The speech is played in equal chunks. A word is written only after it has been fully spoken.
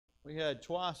We had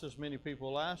twice as many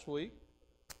people last week.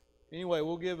 Anyway,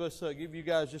 we'll give you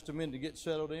guys just a minute to get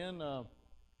settled in. I'll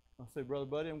say, Brother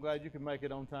Buddy, I'm glad you can make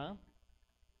it on time.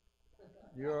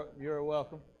 You're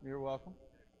welcome. You're welcome.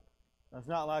 It's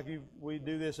not like we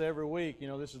do this every week. You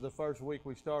know, this is the first week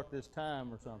we start this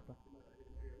time or something.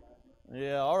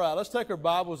 Yeah, all right. Let's take our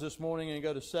Bibles this morning and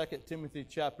go to 2 Timothy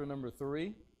chapter number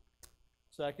 3.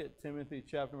 2 Timothy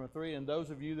chapter number 3. And those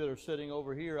of you that are sitting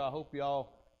over here, I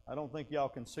don't think y'all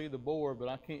can see the board, but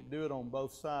I can't do it on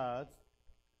both sides.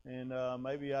 And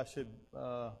maybe I should,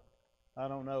 I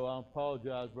don't know. I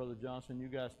apologize, Brother Johnson. You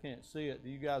guys can't see it. Do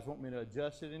you guys want me to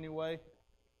adjust it anyway?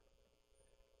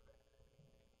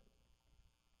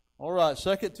 All right,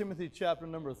 2 Timothy chapter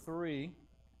number 3.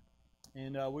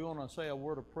 And we want to say a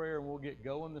word of prayer, and we'll get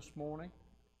going this morning.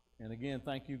 And again,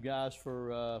 thank you guys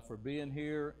for being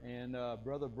here. And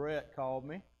Brother Brett called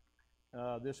me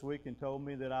this week and told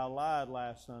me that I lied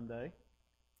last Sunday,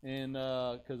 and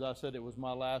because I said it was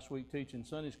my last week teaching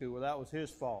Sunday school. Well, that was his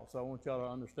fault. So I want y'all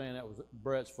to understand that was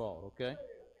Brett's fault. Okay.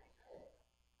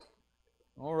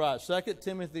 All right, 2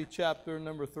 Timothy chapter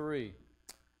number 3.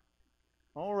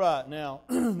 All right, now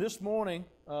this morning,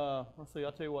 let's see.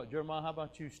 I'll tell you what, Jeremiah. How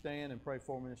about you stand and pray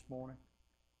for me this morning?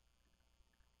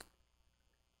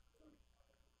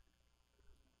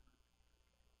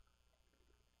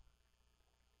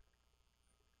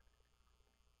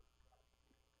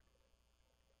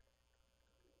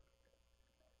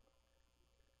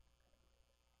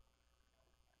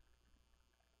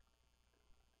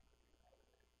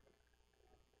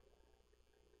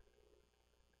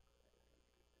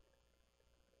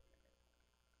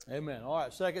 Amen. All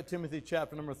right, 2 Timothy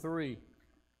chapter number 3.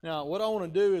 Now, what I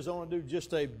want to do is I want to do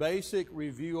just a basic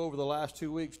review over the last 2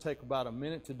 weeks. Take about a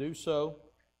minute to do so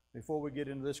before we get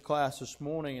into this class this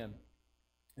morning.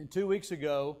 And 2 weeks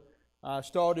ago, I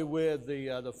started with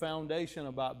the foundation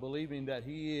about believing that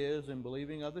He is and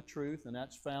believing of the truth, and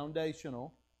that's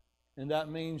foundational. And that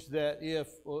means that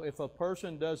if a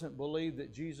person doesn't believe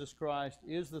that Jesus Christ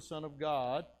is the Son of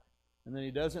God, and then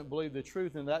he doesn't believe the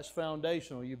truth, and that's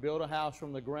foundational. You build a house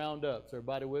from the ground up. Is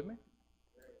everybody with me?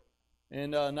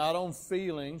 And not on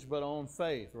feelings, but on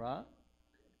faith, right?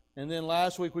 And then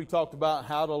last week we talked about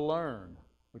how to learn.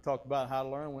 We talked about how to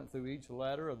learn, went through each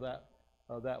letter of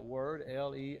that word,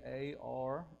 L-E-A-R-N.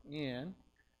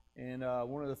 And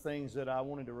one of the things that I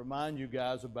wanted to remind you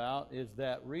guys about is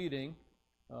that reading.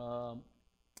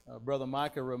 Brother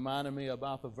Micah reminded me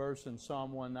about the verse in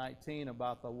Psalm 119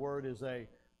 about the word is a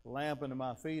lamp unto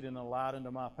my feet and a light unto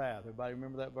my path. Everybody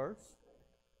remember that verse?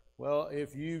 Well,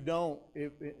 if you don't,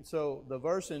 so the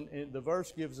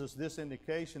verse gives us this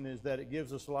indication is that it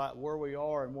gives us light where we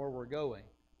are and where we're going.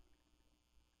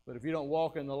 But if you don't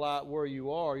walk in the light where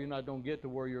you are, you're not going to get to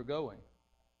where you're going.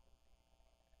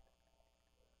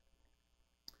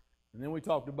 And then we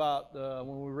talked about,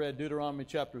 when we read Deuteronomy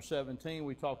chapter 17,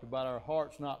 we talked about our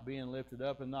hearts not being lifted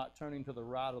up and not turning to the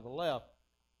right or the left.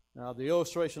 Now, the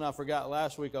illustration I forgot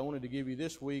last week I wanted to give you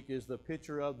this week is the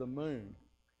picture of the moon.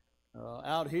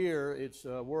 Out here, it's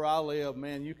where I live,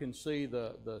 man, you can see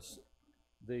the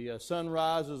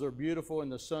sunrises are beautiful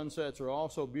and the sunsets are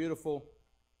also beautiful.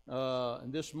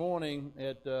 And this morning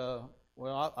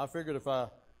I figured if I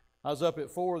was up at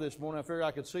 4 this morning, I figured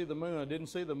I could see the moon. I didn't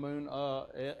see the moon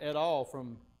at all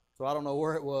so I don't know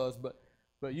where it was. But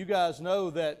you guys know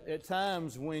that at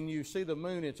times when you see the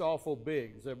moon, it's awful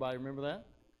big. Does everybody remember that?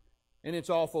 And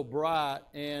it's awful bright.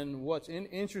 And what's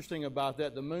interesting about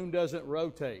that, the moon doesn't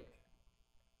rotate.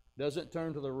 Doesn't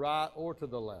turn to the right or to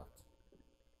the left.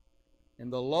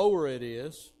 And the lower it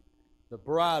is, the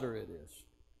brighter it is.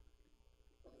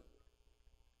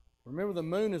 Remember, the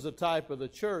moon is a type of the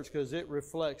church because it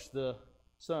reflects the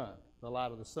sun, the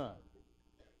light of the sun.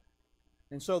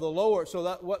 And so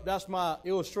that's my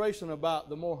illustration about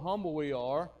the more humble we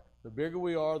are, the bigger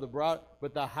we are, the brighter.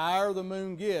 But the higher the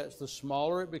moon gets, the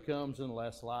smaller it becomes and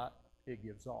less light it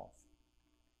gives off.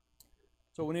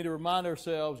 So we need to remind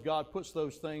ourselves God puts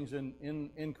those things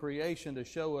in creation to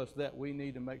show us that we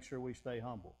need to make sure we stay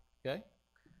humble. Okay?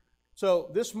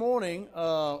 So this morning,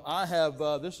 I have,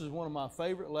 this is one of my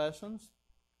favorite lessons,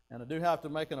 and I do have to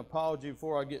make an apology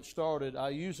before I get started. I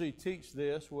usually teach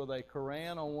this with a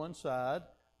Quran on one side,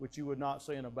 which you would not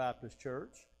see in a Baptist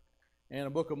church, and a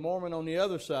Book of Mormon on the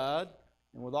other side.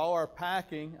 And with all our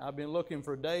packing, I've been looking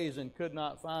for days and could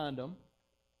not find them.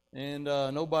 And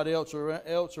nobody else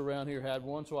around here had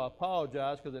one, so I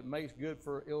apologize because it makes good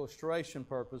for illustration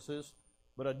purposes.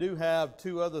 But I do have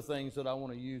 2 other things that I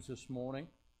want to use this morning.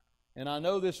 And I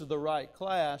know this is the right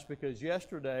class because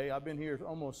yesterday, I've been here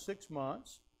almost 6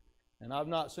 months, and I've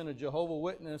not seen a Jehovah's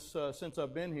Witness since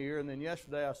I've been here, and then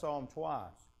yesterday I saw them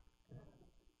twice.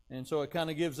 And so it kind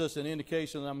of gives us an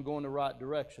indication that I'm going the right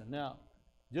direction. Now,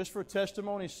 just for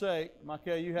testimony's sake,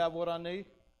 Michael, you have what I need?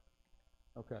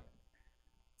 Okay.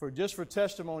 Just for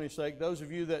testimony's sake, those of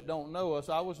you that don't know us,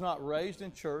 I was not raised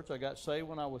in church. I got saved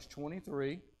when I was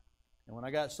 23. And when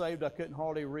I got saved, I couldn't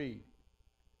hardly read.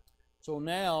 So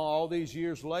now, all these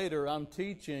years later, I'm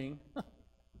teaching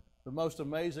the most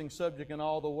amazing subject in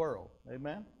all the world.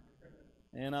 Amen?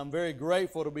 And I'm very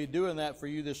grateful to be doing that for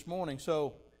you this morning.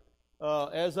 So,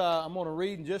 I'm going to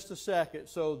read in just a second.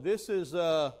 So this is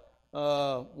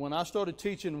when I started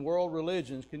teaching world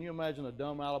religions. Can you imagine a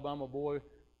dumb Alabama boy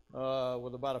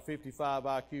with about a 55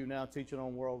 IQ now teaching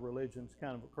on world religions?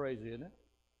 Kind of crazy, isn't it?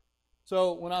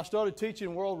 So when I started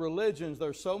teaching world religions,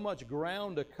 there's so much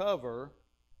ground to cover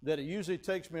that it usually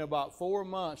takes me about 4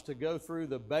 months to go through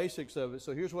the basics of it.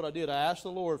 So here's what I did. I asked the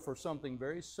Lord for something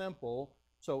very simple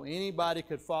so anybody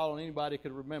could follow and anybody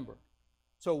could remember.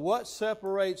 So what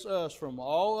separates us from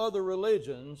all other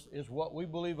religions is what we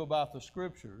believe about the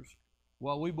Scriptures,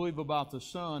 what we believe about the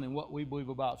Son, and what we believe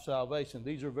about salvation.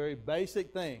 These are very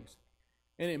basic things.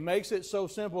 And it makes it so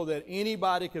simple that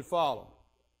anybody could follow.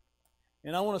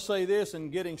 And I want to say this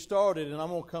in getting started, and I'm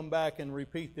going to come back and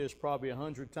repeat this probably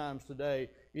 100 times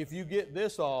today. If you get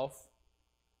this off,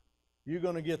 you're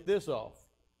going to get this off.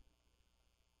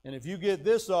 And if you get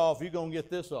this off, you're going to get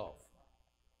this off.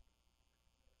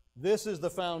 This is the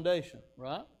foundation,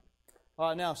 right? All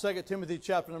right, now 2 Timothy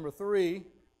chapter number 3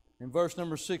 and verse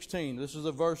number 16. This is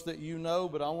a verse that you know,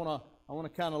 but I want to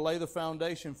kind of lay the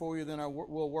foundation for you, then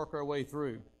we'll work our way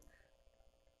through.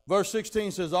 Verse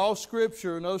 16 says, all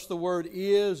Scripture, notice the word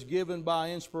is given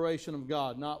by inspiration of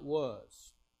God, not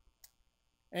was,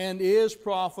 and is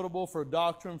profitable for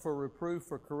doctrine, for reproof,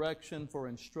 for correction, for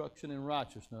instruction in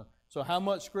righteousness. So how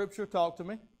much Scripture? Talk to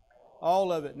me.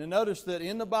 All of it. Now notice that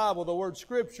in the Bible, the word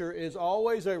Scripture is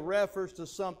always a reference to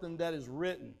something that is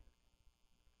written,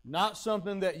 not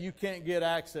something that you can't get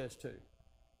access to.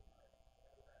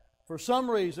 For some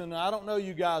reason, I don't know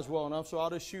you guys well enough, so I'll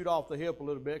just shoot off the hip a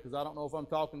little bit because I don't know if I'm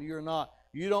talking to you or not.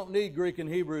 You don't need Greek and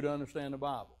Hebrew to understand the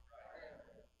Bible.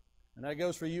 And that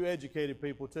goes for you educated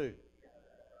people too.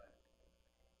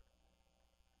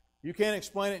 You can't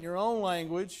explain it in your own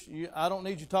language. I don't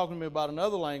need you talking to me about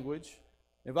another language.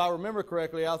 If I remember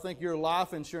correctly, I think your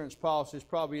life insurance policy is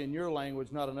probably in your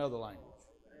language, not another language.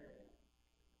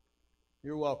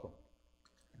 You're welcome.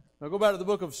 Now go back to the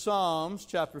book of Psalms,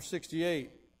 chapter 68.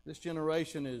 This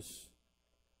generation is...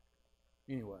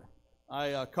 Anyway,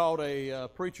 I called a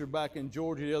preacher back in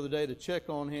Georgia the other day to check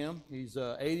on him. He's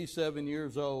 87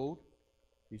 years old.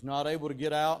 He's not able to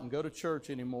get out and go to church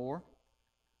anymore.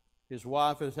 His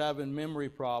wife is having memory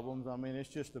problems. I mean, it's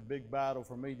just a big battle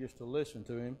for me just to listen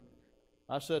to him.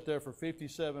 I sat there for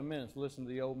 57 minutes listening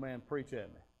to the old man preach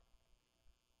at me.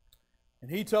 And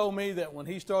he told me that when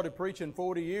he started preaching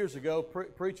 40 years ago,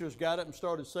 preachers got up and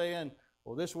started saying,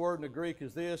 well, this word in the Greek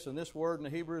is this, and this word in the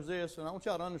Hebrew is this. And I want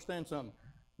y'all to understand something.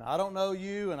 Now, I don't know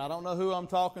you, and I don't know who I'm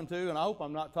talking to, and I hope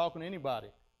I'm not talking to anybody.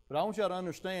 But I want y'all to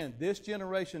understand, this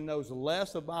generation knows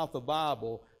less about the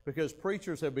Bible because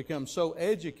preachers have become so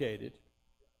educated.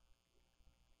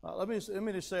 Let me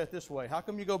just say it this way. How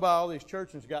come you go by all these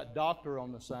churches and got doctor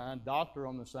on the sign, doctor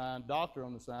on the sign, doctor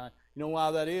on the sign? You know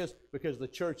why that is? Because the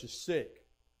church is sick.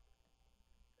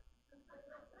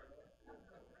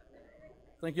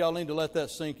 I think y'all need to let that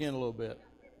sink in a little bit.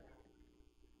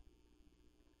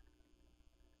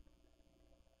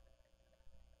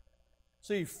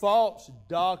 See, false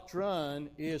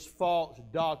doctrine is false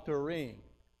doctoring.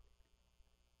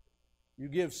 You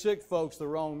give sick folks the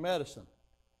wrong medicine.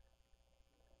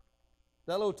 Is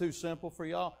that a little too simple for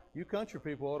y'all? You country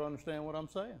people ought to understand what I'm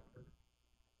saying.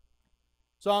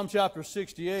 Psalm chapter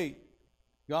 68.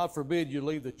 God forbid you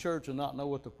leave the church and not know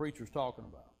what the preacher's talking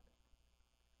about.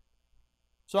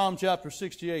 Psalm chapter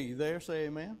 68. You there? Say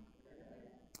amen.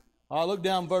 All right, look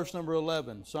down verse number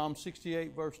 11. Psalm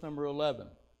 68, verse number 11.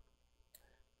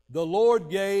 The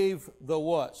Lord gave the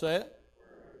what? Say it.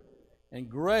 And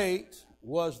great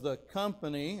was the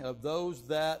company of those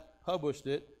that published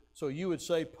it. So you would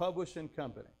say publishing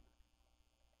company.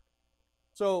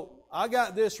 So I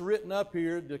got this written up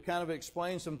here to kind of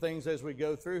explain some things as we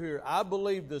go through here. I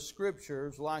believe the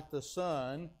Scriptures, like the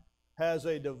sun, has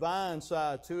a divine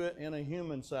side to it and a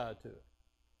human side to it.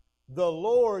 The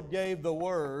Lord gave the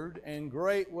word, and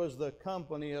great was the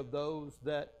company of those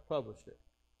that published it.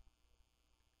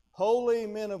 Holy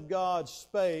men of God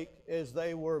spake as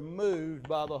they were moved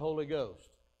by the Holy Ghost.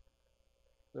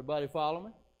 Everybody follow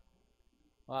me?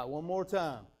 All right, one more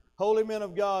time. Holy men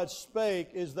of God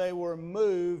spake as they were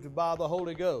moved by the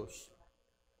Holy Ghost.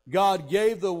 God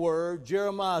gave the word,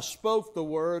 Jeremiah spoke the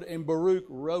word, and Baruch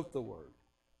wrote the word.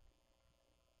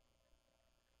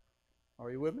 Are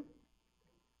you with me?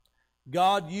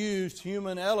 God used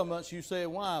human elements. You say,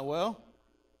 why? Well,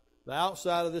 the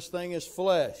outside of this thing is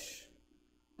flesh.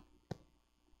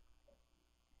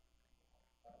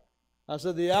 I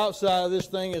said the outside of this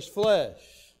thing is flesh.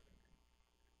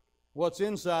 What's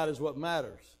inside is what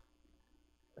matters.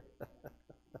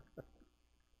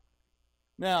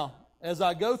 Now, as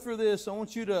I go through this, I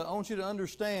want you to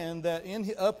understand that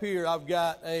up here I've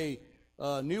got a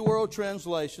New World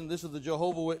Translation. This is the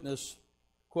Jehovah's Witness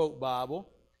quote Bible.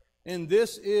 And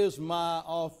this is my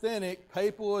authentic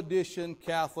Papal Edition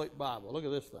Catholic Bible. Look at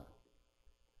this thing.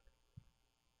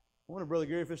 I wonder, Brother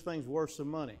Gary, if this thing's worth some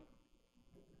money.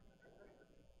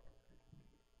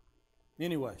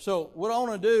 Anyway, so what I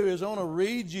want to do is I want to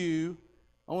read you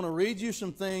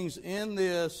some things in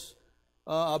this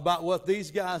about what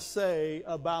these guys say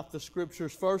about the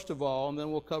Scriptures first of all, and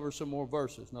then we'll cover some more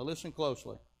verses. Now listen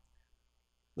closely.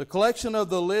 The collection of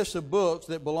the list of books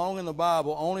that belong in the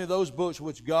Bible, only those books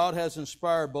which God has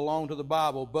inspired belong to the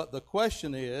Bible. But the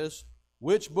question is,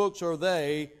 which books are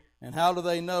they, and how do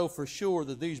they know for sure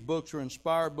that these books are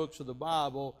inspired books of the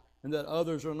Bible and that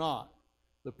others are not?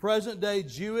 The present-day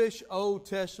Jewish Old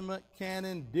Testament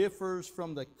canon differs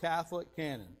from the Catholic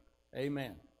canon.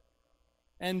 Amen.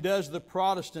 And does the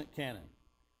Protestant canon.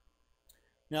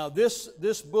 Now,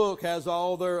 this book has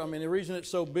all their, the reason it's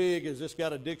so big is it's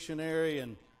got a dictionary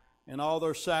and all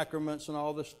their sacraments and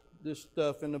all this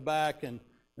stuff in the back, and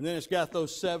then it's got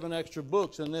those 7 extra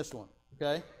books in this one,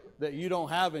 okay, that you don't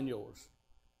have in yours.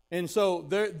 And so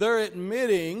they're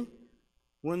admitting,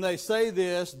 when they say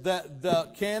this, that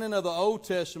the canon of the Old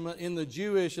Testament in the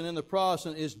Jewish and in the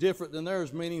Protestant is different than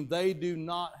theirs, meaning they do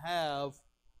not have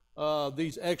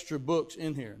these extra books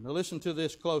in here. Now listen to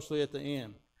this closely at the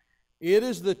end. It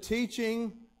is the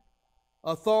teaching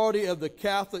authority of the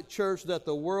Catholic Church that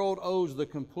the world owes the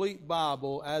complete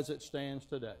Bible as it stands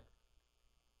today.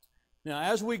 Now,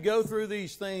 as we go through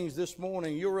these things this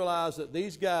morning, you'll realize that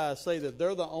these guys say that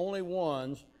they're the only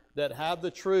ones that have the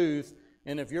truth,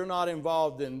 and if you're not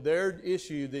involved in their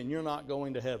issue, then you're not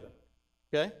going to heaven.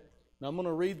 Okay? Now, I'm going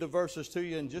to read the verses to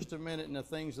you in just a minute and the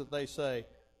things that they say.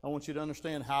 I want you to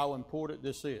understand how important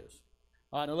this is.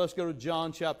 All right, now let's go to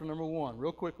John chapter number 1.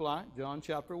 Real quick, John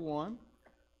chapter 1.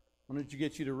 I want to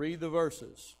get you to read the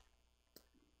verses.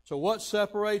 So what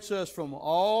separates us from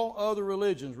all other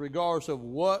religions, regardless of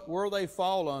where they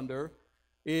fall under,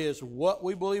 is what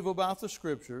we believe about the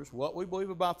Scriptures, what we believe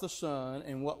about the Son,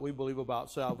 and what we believe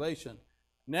about salvation.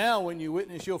 Now, when you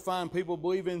witness, you'll find people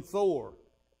believe in Thor.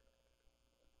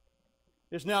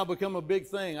 It's now become a big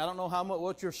thing. I don't know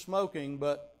what you're smoking,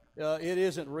 but it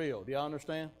isn't real. Do y'all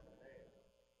understand?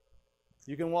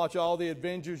 You can watch all the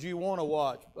Avengers you want to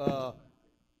watch. Never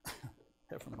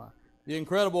mind. The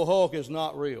Incredible Hulk is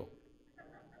not real.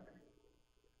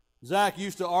 Zach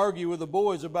used to argue with the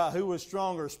boys about who was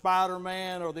stronger,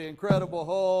 Spider-Man or the Incredible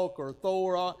Hulk or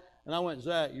Thor. And I went,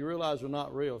 Zach, you realize they're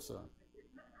not real, son.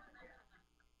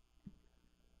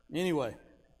 Anyway,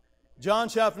 John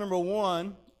chapter number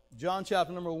 1. John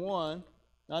chapter number 1.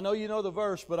 I know you know the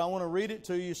verse, but I want to read it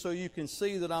to you so you can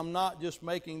see that I'm not just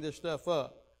making this stuff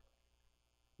up.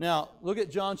 Now, look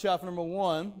at John chapter number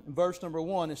 1, verse number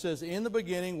 1. It says, in the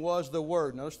beginning was the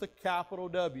Word. Notice the capital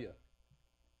W.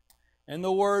 And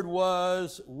the Word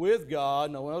was with God.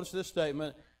 Now, notice this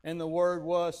statement. And the Word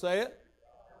was, say it.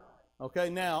 Okay,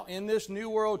 now, in this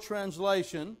New World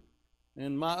Translation,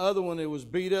 in my other one, it was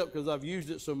beat up because I've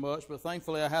used it so much, but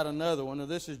thankfully I had another one. Now,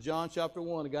 this is John chapter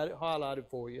 1. I got it highlighted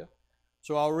for you.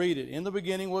 So I'll read it. In the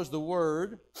beginning was the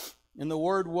Word. And the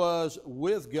Word was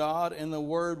with God, and the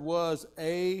Word was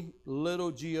a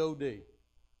little G-O-D.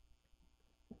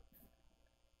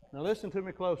 Now listen to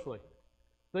me closely.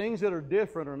 Things that are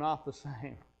different are not the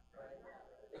same.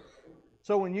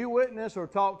 So when you witness or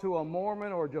talk to a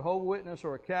Mormon or a Jehovah's Witness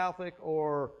or a Catholic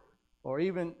or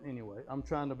even, anyway, I'm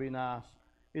trying to be nice,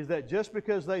 is that just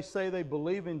because they say they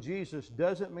believe in Jesus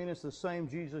doesn't mean it's the same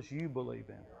Jesus you believe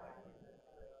in.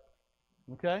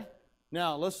 Okay?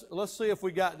 Now, let's see if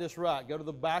we got this right. Go to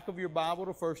the back of your Bible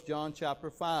to 1 John chapter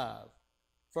 5.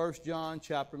 1 John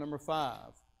chapter number 5.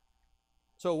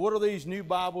 So what are these new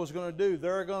Bibles going to do?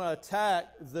 They're going to attack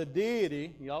the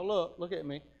deity. Y'all look at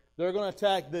me. They're going to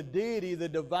attack the deity, the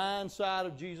divine side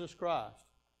of Jesus Christ.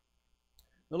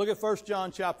 Now look at 1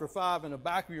 John chapter 5 in the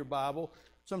back of your Bible,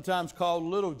 sometimes called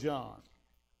Little John.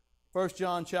 1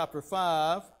 John chapter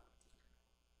 5.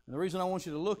 And the reason I want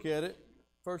you to look at it,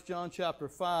 1 John chapter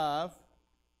 5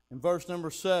 and verse number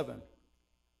 7.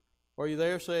 Are you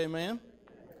there? Say amen.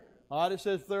 All right, it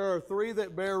says, there are 3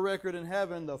 that bear record in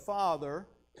heaven, the Father.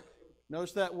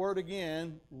 Notice that word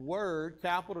again, Word,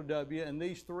 capital W, and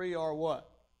these 3 are what?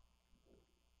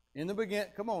 In the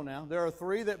beginning, come on now. There are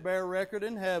three that bear record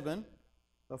in heaven: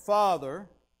 the Father,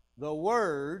 the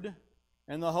Word,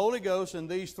 and the Holy Ghost, and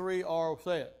these three are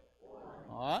set.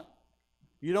 All right?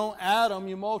 You don't add them,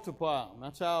 you multiply them.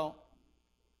 That's how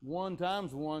 1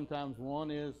 times 1 times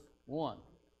 1 is 1.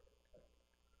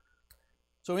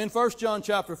 So in 1 John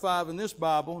chapter 5 in this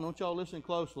Bible, don't y'all listen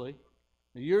closely,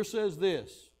 the year says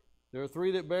this: there are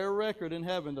three that bear record in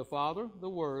heaven: the Father, the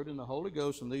Word, and the Holy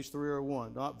Ghost, and these three are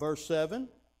one. Verse 7.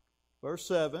 Verse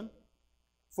 7.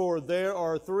 For there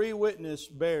are three witness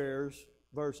bearers,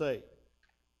 verse 8.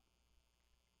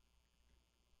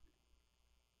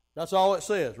 That's all it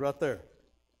says right there.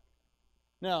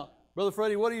 Now, Brother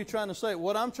Freddie, what are you trying to say?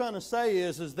 What I'm trying to say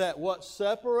is that what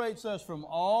separates us from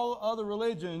all other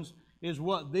religions is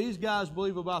what these guys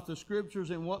believe about the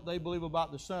Scriptures and what they believe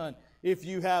about the Son. If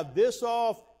you have this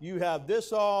off, you have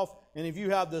this off, and if you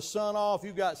have the Son off,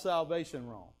 you got salvation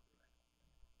wrong.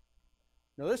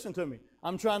 Now listen to me.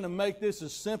 I'm trying to make this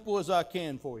as simple as I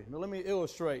can for you. Now let me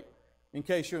illustrate in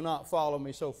case you're not following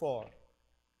me so far.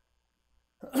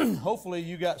 Hopefully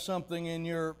you got something in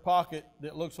your pocket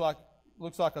that looks like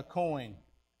a coin.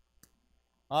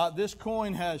 This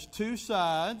coin has two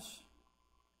sides,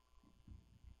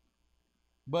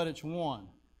 but it's one.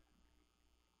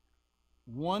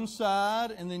 One side,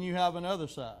 and then you have another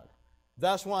side.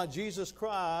 That's why Jesus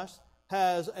Christ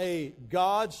has a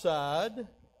God side,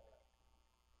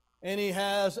 and He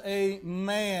has a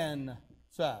man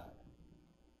side.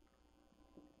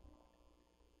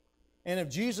 And if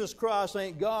Jesus Christ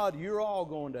ain't God, you're all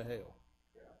going to hell.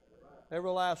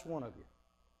 Every last one of you.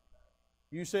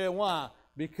 You say, why?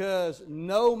 Because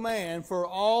no man, for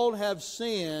all have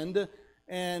sinned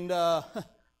and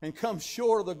come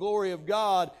short of the glory of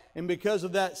God, and because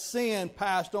of that, sin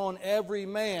passed on every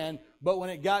man. But when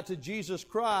it got to Jesus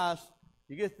Christ,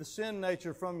 you get the sin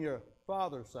nature from your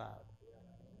father's side.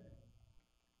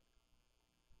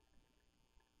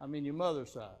 I mean your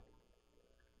mother's side.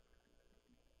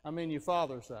 I mean your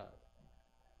father's side.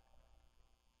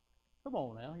 Come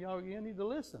on now, y'all, you need to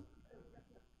listen.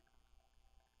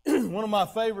 One of my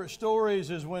favorite stories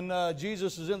is when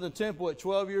Jesus is in the temple at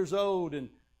 12 years old, and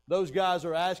those guys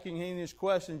are asking him these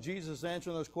questions. Jesus is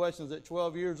answering those questions at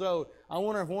 12 years old. I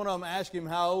wonder if one of them asked him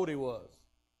how old he was.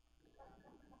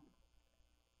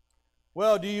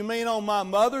 Well, do you mean on my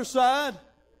mother's side?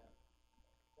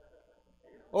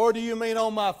 Or do you mean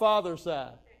on my father's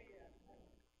side?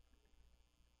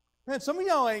 Man, some of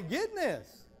y'all ain't getting this.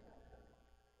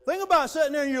 Think about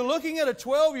sitting there and you're looking at a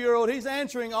 12-year-old. He's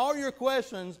answering all your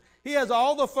questions. He has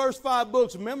all the first 5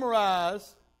 books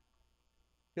memorized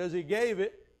because he gave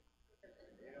it.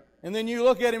 And then you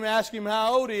look at him and ask him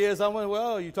how old he is. I went,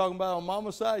 well, you talking about on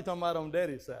mama's side? You talking about on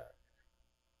daddy's side?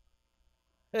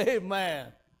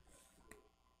 Amen.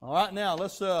 All right, now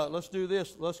let's do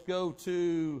this. Let's go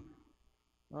to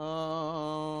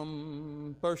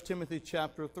 1 Timothy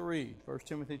chapter 3. 1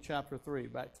 Timothy chapter 3.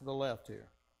 Back to the left here.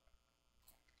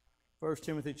 1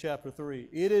 Timothy chapter 3.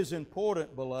 It is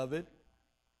important, beloved,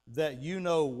 that you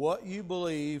know what you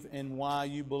believe and why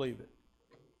you believe it.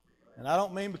 And I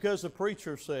don't mean because the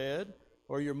preacher said,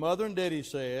 or your mother and daddy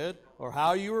said, or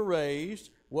how you were raised.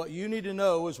 What you need to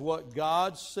know is what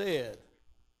God said.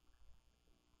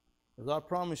 Because I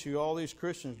promise you, all these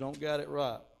Christians don't got it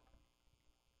right.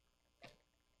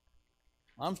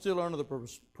 I'm still under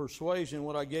the persuasion,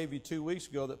 what I gave you 2 weeks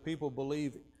ago, that people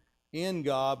believe in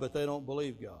God, but they don't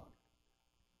believe God.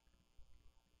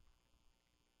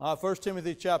 1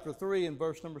 Timothy chapter 3 and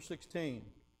verse number 16.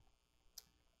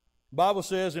 The Bible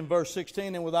says in verse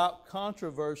 16, and without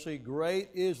controversy, great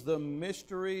is the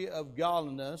mystery of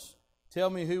godliness.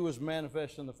 Tell me who was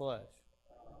manifest in the flesh.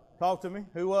 Talk to me.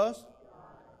 Who was?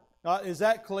 Is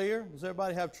that clear? Does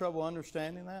everybody have trouble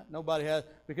understanding that? Nobody has,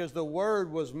 because the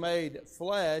Word was made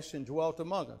flesh and dwelt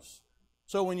among us.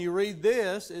 So when you read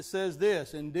this, it says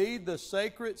this: indeed, the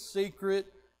sacred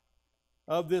secret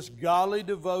of this godly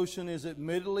devotion is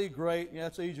admittedly great. Yeah,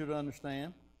 it's easier to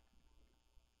understand.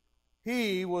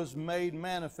 He was made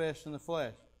manifest in the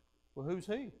flesh. Well, who's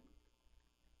he?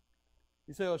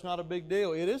 You say, well, it's not a big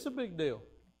deal. It is a big deal.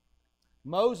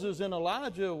 Moses and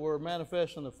Elijah were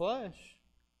manifest in the flesh,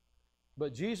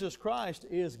 but Jesus Christ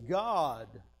is God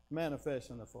manifest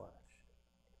in the flesh.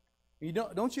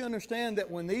 Don't you understand that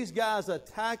when these guys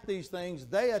attack these things,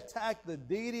 they attack the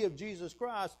deity of Jesus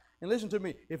Christ? And listen to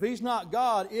me, if He's not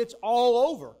God, it's all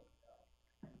over.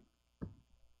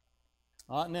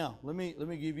 All right, now let me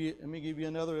give you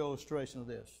another illustration of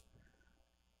this.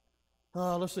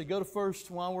 Let's see. Go to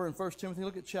while we're in 1 Timothy,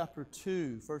 look at chapter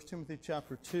 2. 1 Timothy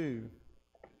chapter 2.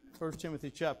 1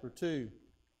 Timothy chapter 2.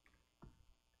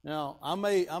 Now, I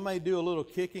may do a little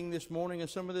kicking this morning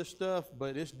of some of this stuff,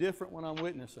 but it's different when I'm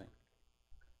witnessing.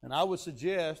 And I would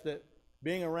suggest that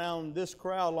being around this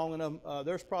crowd long enough,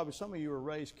 there's probably some of you were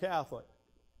raised Catholic.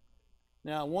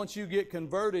 Now, once you get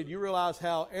converted, you realize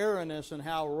how erroneous and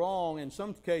how wrong, in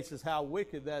some cases, how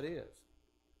wicked that is.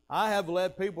 I have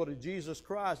led people to Jesus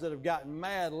Christ that have gotten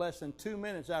mad less than 2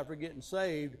 minutes after getting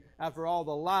saved, after all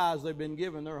the lies they've been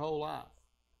given their whole life.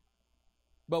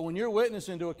 But when you're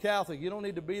witnessing to a Catholic, you don't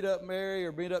need to beat up Mary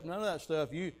or beat up none of that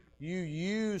stuff. You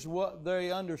use what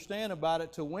they understand about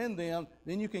it to win them,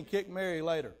 then you can kick Mary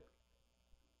later.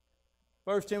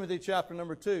 1 Timothy chapter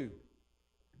number 2.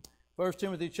 1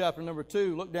 Timothy chapter number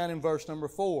 2, look down in verse number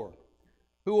 4.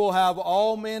 Who will have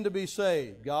all men to be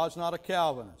saved. God's not a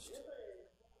Calvinist.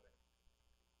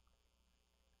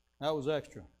 That was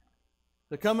extra.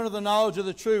 To come into the knowledge of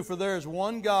the truth, for there is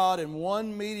one God and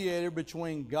one mediator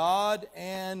between God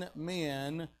and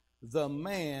men, the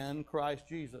man, Christ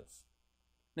Jesus.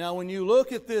 Now, when you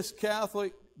look at this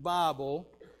Catholic Bible,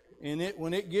 and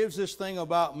when it gives this thing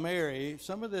about Mary,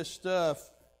 some of this stuff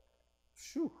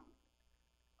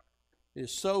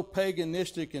is so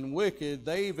paganistic and wicked,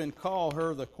 they even call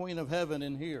her the Queen of Heaven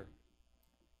in here.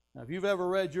 Now, if you've ever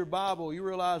read your Bible, you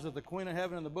realize that the Queen of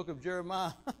Heaven in the book of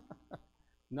Jeremiah,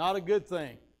 not a good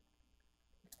thing.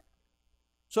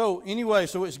 So anyway,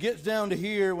 so it gets down to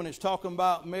here when it's talking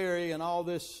about Mary and all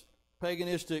this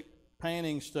paganistic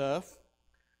painting stuff.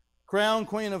 Crowned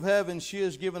Queen of Heaven, she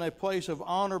is given a place of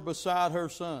honor beside her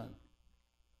Son.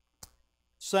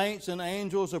 Saints and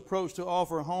angels approach to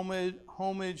offer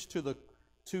homage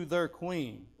to their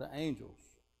queen, the angels.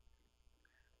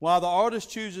 While the artist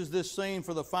chooses this scene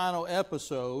for the final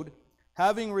episode,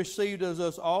 having received as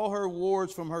us all her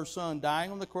rewards from her Son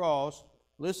dying on the cross,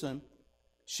 listen,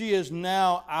 she is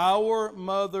now our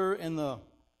mother in the,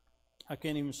 I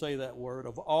can't even say that word,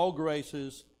 of all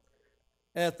graces.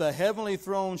 At the heavenly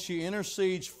throne she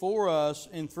intercedes for us,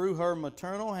 and through her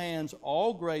maternal hands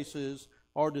all graces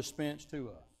are dispensed to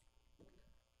us.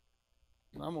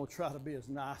 And I'm going to try to be as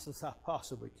nice as I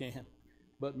possibly can.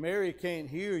 But Mary can't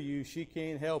hear you, she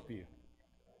can't help you.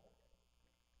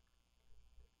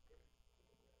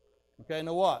 Okay,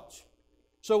 now watch.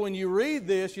 So when you read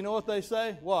this, you know what they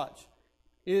say? Watch.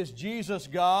 Is Jesus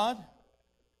God?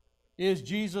 Is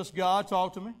Jesus God?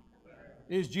 Talk to me.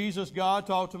 Is Jesus God?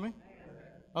 Talk to me.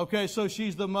 Okay, so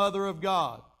she's the mother of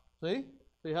God. See?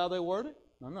 See how they word it?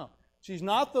 No. She's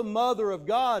not the mother of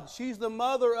God. She's the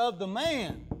mother of the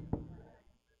man.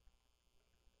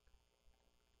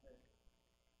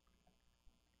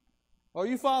 Are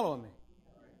you following me?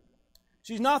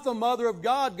 She's not the mother of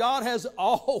God. God has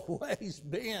always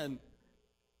been.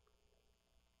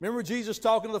 Remember Jesus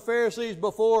talking to the Pharisees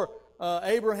before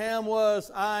Abraham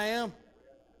was, I am?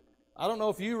 I don't know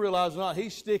if you realize or not,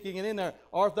 he's sticking it in there.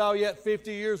 Art thou yet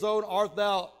 50 years old?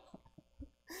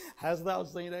 Hast thou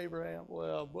seen Abraham?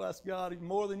 Well, bless God,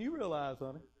 more than you realize,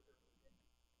 honey.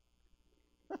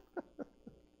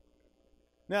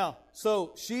 Now,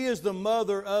 so she is the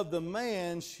mother of the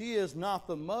man. She is not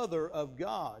the mother of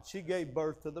God. She gave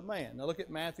birth to the man. Now look at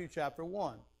Matthew chapter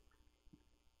 1.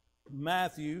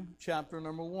 Matthew chapter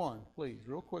number 1, please,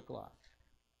 real quick like.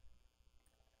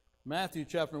 Matthew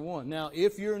chapter 1. Now,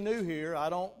 if you're new here, I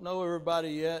don't know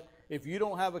everybody yet. If you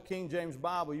don't have a King James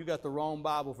Bible, you got the wrong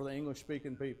Bible for the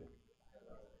English-speaking people.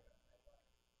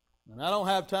 And I don't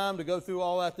have time to go through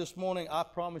all that this morning. I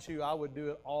promise you I would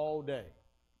do it all day.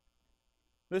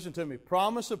 Listen to me.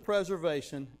 Promise of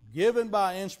preservation, given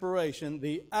by inspiration,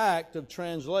 the act of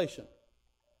translation.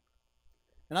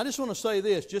 And I just want to say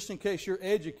this, just in case you're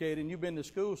educated and you've been to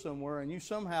school somewhere and you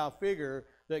somehow figure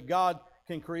that God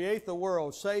can create the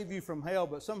world, save you from hell,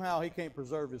 but somehow He can't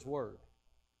preserve His Word.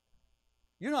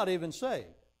 You're not even saved.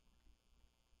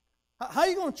 How are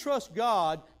you going to trust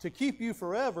God to keep you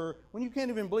forever when you can't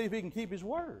even believe He can keep His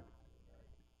Word?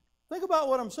 Think about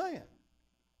what I'm saying.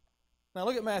 Now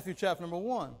look at Matthew chapter number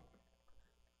 1.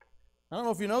 I don't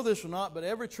know if you know this or not, but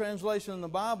every translation in the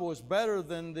Bible is better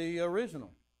than the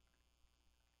original.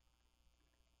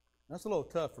 That's a little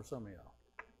tough for some of y'all.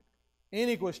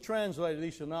 Enoch was translated,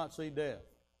 he shall not see death.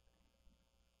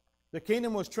 The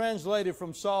kingdom was translated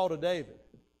from Saul to David.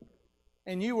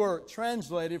 And you were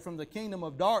translated from the kingdom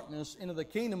of darkness into the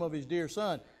kingdom of His dear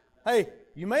Son. Hey,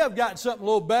 you may have gotten something a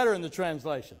little better in the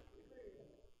translation.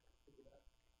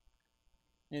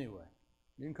 Anyway,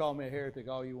 you can call me a heretic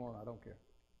all you want, I don't care.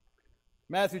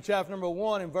 Matthew chapter number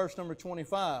 1 and verse number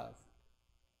 25.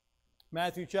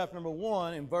 Matthew chapter number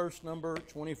 1 and verse number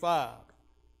 25.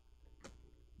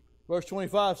 Verse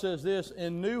 25 says this,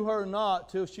 and knew her not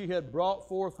till she had brought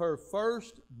forth her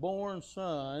firstborn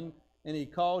son, and he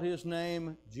called his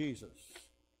name Jesus.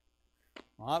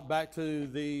 All right, back to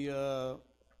the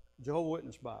Jehovah's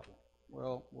Witness Bible.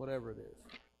 Well, whatever it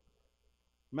is.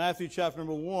 Matthew chapter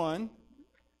number 1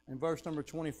 and verse number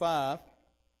 25.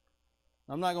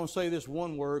 I'm not going to say this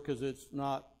one word because it's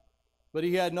not, but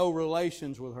he had no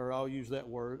relations with her, I'll use that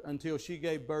word, until she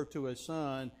gave birth to a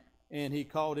son, and he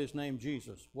called his name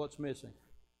Jesus. What's missing?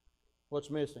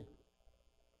 What's missing?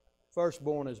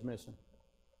 Firstborn is missing.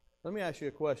 Let me ask you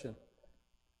a question.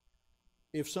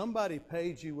 If somebody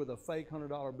paid you with a fake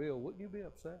 $100 bill, wouldn't you be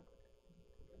upset?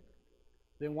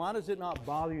 Then why does it not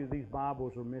bother you these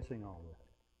Bibles are missing all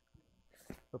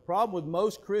this? The problem with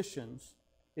most Christians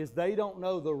is they don't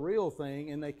know the real thing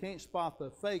and they can't spot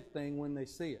the fake thing when they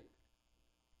see it.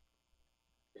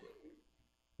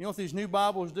 You know what these new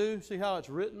Bibles do? See how it's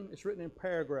written? It's written in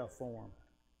paragraph form.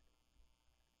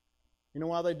 You know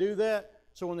why they do that?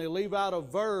 So when they leave out a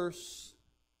verse,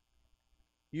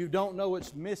 you don't know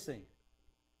it's missing.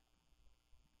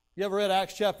 You ever read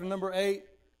Acts chapter number 8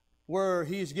 where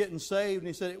he's getting saved and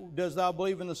he said, "Does thou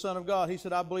believe in the Son of God?" He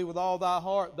said, "I believe with all thy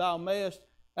heart thou mayest."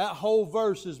 That whole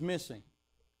verse is missing.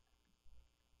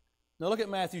 Now look at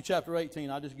Matthew chapter 18.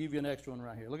 I'll just give you an extra one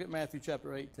right here. Look at Matthew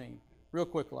chapter 18. Real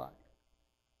quick like.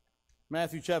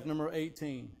 Matthew chapter number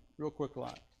 18. Real quick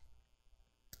like.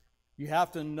 You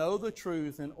have to know the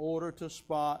truth in order to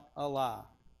spot a lie.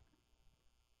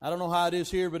 I don't know how it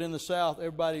is here, but in the South,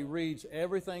 everybody reads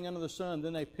everything under the sun,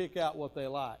 then they pick out what they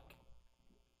like.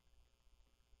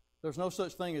 There's no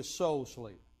such thing as soul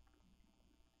sleep.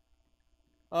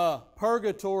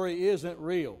 Purgatory isn't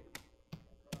real.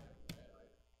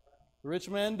 The rich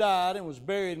man died and was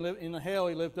buried in hell.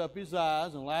 He lifted up his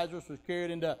eyes, and Lazarus was carried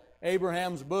into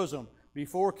Abraham's bosom.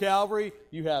 Before Calvary,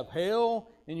 you have hell,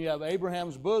 and you have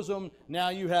Abraham's bosom. Now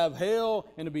you have hell,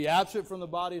 and to be absent from the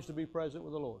body is to be present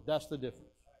with the Lord. That's the difference.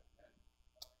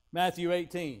 Matthew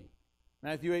 18.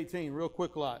 Matthew 18, real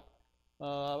quick like.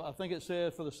 I think it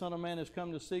says, "For the Son of Man has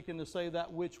come to seek and to save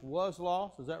that which was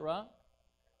lost." Is that right?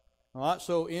 All right,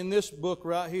 so in this book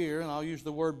right here, and I'll use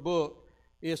the word book,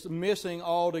 it's missing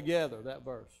altogether, that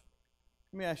verse.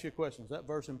 Let me ask you a question. Is that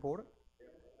verse important?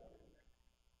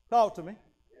 Talk to me.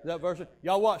 Is that verse?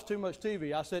 Y'all watch too much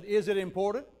TV. I said, is it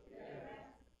important?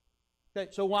 Okay,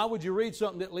 so why would you read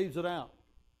something that leaves it out?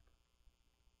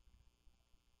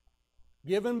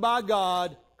 Given by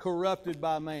God, corrupted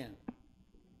by man.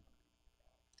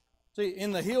 See,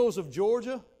 in the hills of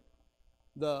Georgia,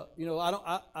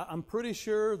 I'm pretty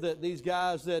sure that these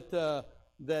guys that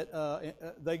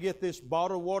they get this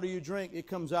bottled water you drink, it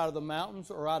comes out of the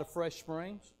mountains or out of fresh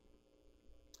springs.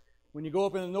 When you go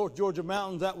up in the North Georgia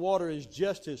mountains, that water is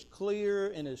just as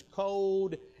clear and as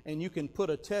cold, and you can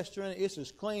put a tester in it. It's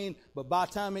as clean, but by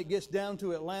the time it gets down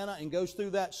to Atlanta and goes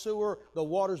through that sewer, the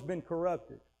water's been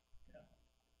corrupted.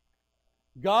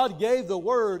 God gave the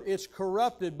word, it's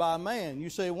corrupted by man. You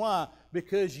say, why?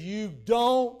 Because you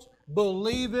don't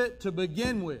believe it to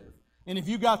begin with. And if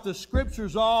you got the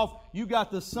scriptures off, you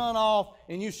got the Son off,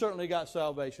 and you certainly got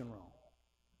salvation wrong.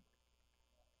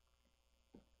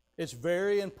 It's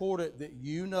very important that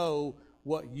you know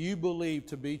what you believe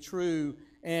to be true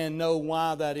and know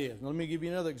why that is. Now, let me give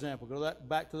you another example. Go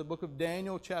back to the book of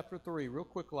Daniel chapter 3, real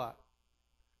quick like.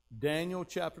 Daniel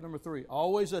chapter number 3.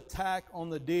 Always attack on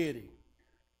the deity.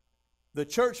 The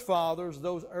church fathers,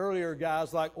 those earlier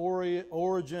guys like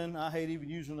Origen, I hate even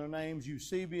using their names,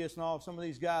 Eusebius and all, some of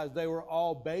these guys, they were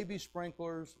all baby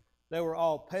sprinklers, they were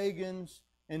all pagans,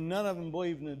 and none of them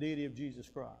believed in the deity of Jesus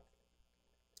Christ.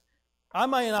 I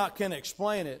may not can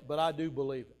explain it, but I do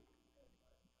believe it.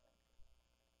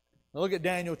 Now look at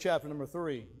Daniel chapter number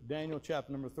 3. Daniel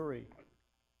chapter number 3.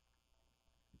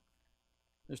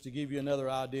 Just to give you another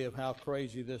idea of how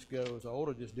crazy this goes. I ought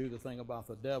to just do the thing about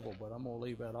the devil, but I'm going to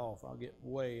leave that off. I'll get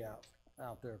way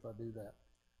out there if I do that.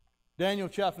 Daniel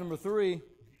chapter number 3.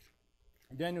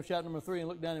 Daniel chapter number 3, and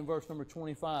look down in verse number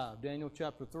 25. Daniel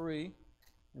chapter 3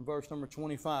 and verse number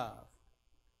 25.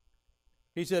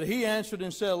 He said, "He answered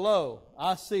and said, Lo,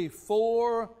 I see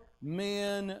 4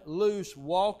 men loose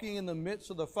walking in the midst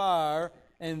of the fire,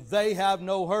 and they have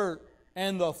no hurt.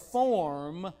 And the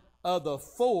form of the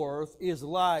 4th is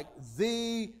like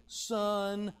the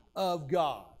Son of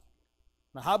God."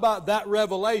 Now, how about that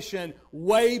revelation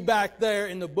way back there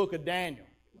in the book of Daniel?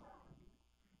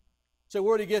 So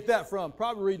where did he get that from?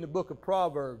 Probably reading the book of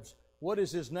Proverbs. What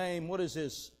is his name? What is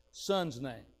his son's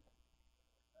name?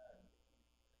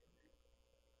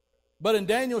 But in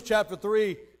Daniel chapter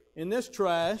 3, in this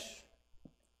trash,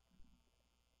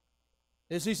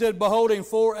 as he said, beholding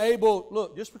 4 able...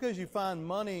 Look, just because you find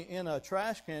money in a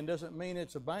trash can doesn't mean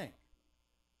it's a bank.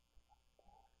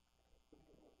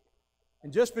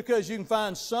 And just because you can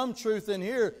find some truth in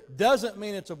here doesn't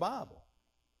mean it's a Bible.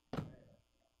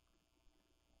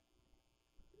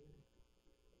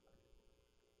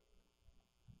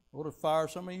 would have fired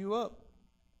some of you up.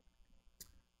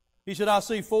 He said, I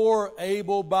see 4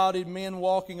 able-bodied men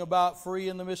walking about free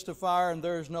in the midst of fire, and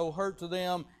there is no hurt to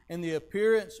them. And the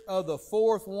appearance of the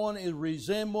 4th one is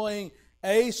resembling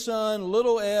a son,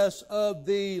 little s, of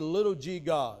the little g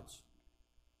gods.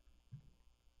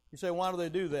 You say, why do they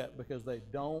do that? Because they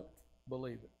don't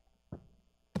believe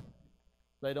it.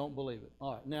 They don't believe it.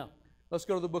 All right, now, let's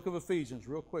go to the book of Ephesians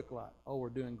real quick. Oh, we're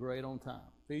doing great on time.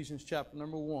 Ephesians chapter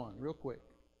number 1, real quick.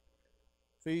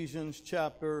 Ephesians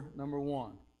chapter number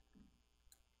 1.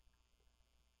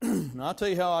 Now, I'll tell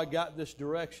you how I got this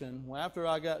direction. Well, after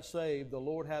I got saved, the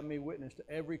Lord had me witness to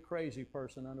every crazy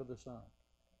person under the sun.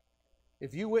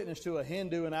 If you witness to a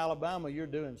Hindu in Alabama, you're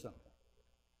doing something.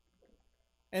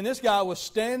 And this guy was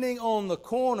standing on the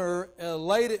corner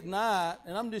late at night,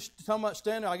 and I'm just talking about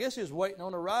standing. I guess he was waiting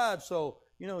on a ride, so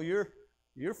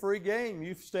you're free game.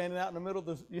 You're standing out in the middle of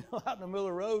the out in the middle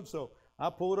of the road. So I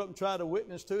pulled up and tried to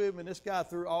witness to him, and this guy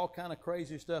threw all kind of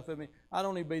crazy stuff at me. I'd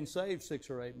only been saved 6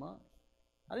 or 8 months.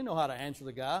 I didn't know how to answer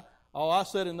the guy. All I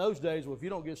said in those days, well, if you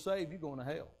don't get saved, you're going to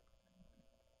hell.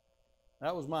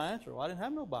 That was my answer. Well, I didn't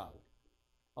have no Bible.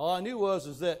 All I knew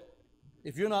is that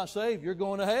if you're not saved, you're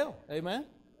going to hell. Amen?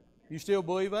 You still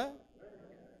believe that?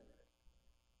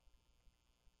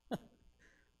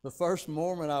 The first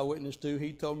Mormon I witnessed to,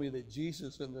 he told me that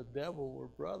Jesus and the devil were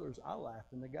brothers. I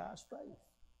laughed in the guy's face.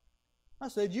 I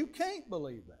said, you can't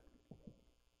believe that.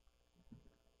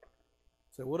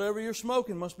 So whatever you're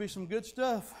smoking must be some good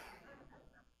stuff.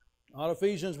 Out of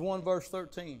Ephesians 1, verse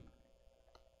 13.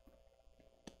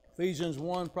 Ephesians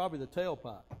 1, probably the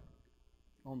tailpipe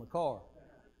on the car.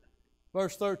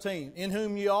 Verse 13. In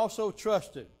whom ye also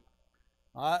trusted.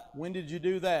 All right, when did you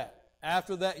do that?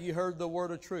 After that you heard the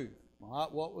word of truth. All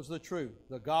right, what was the truth?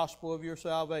 The gospel of your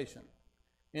salvation.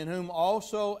 In whom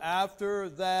also after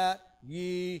that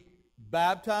ye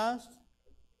baptized,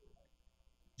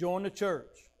 joined the church,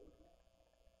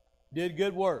 did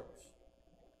good works.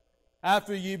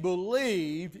 After ye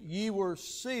believed, ye were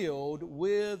sealed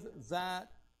with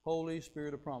that Holy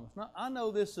Spirit of promise. Now, I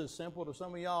know this is simple to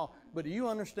some of y'all, but do you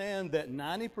understand that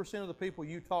 90% of the people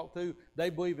you talk to, they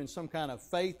believe in some kind of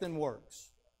faith and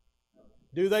works?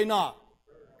 Do they not?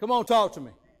 Come on, talk to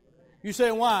me. You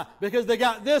say, why? Because they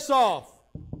got this off.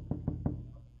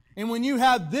 And when you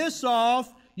have this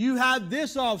off, you have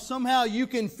this off. Somehow you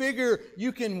can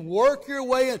work your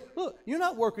way in. Look, you're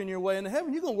not working your way into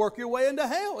heaven. You're going to work your way into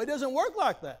hell. It doesn't work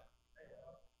like that.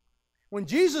 When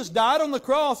Jesus died on the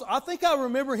cross, I think I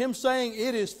remember Him saying,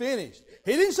 it is finished.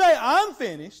 He didn't say, I'm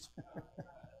finished.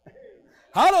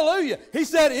 Hallelujah. He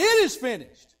said, it is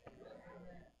finished.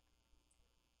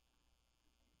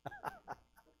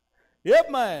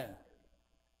 Yep, man.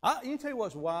 You tell you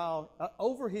what's wild.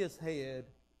 Over His head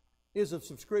is a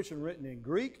subscription written in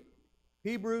Greek,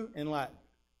 Hebrew, and Latin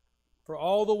for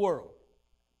all the world.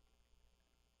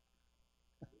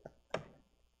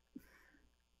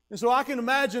 And so I can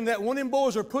imagine that when them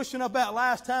boys are pushing up that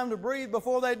last time to breathe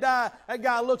before they die, that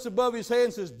guy looks above his head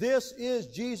and says, this is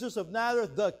Jesus of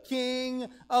Nazareth, the King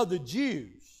of the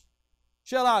Jews.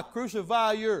 Shall I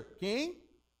crucify your king?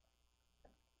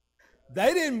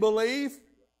 They didn't believe,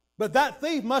 but that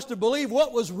thief must have believed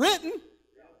what was written.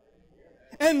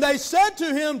 And they said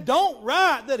to him, don't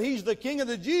write that he's the King of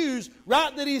the Jews.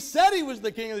 Write that he said he was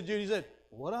the King of the Jews. He said,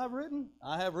 what I've written,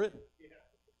 I have written.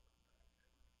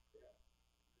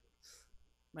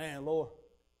 Man, Lord,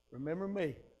 remember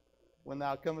me when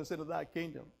thou comest into thy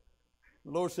kingdom.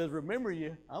 The Lord says, remember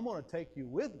you, I'm going to take you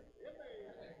with me.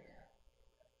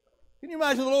 Can you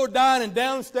imagine the Lord dying and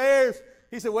downstairs?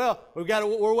 He said, well,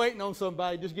 we're waiting on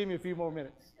somebody. Just give me a few more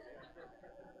minutes.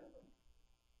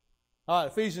 All right,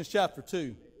 Ephesians chapter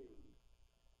 2.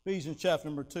 Ephesians chapter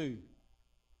number 2.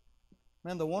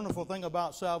 Man, the wonderful thing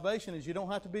about salvation is you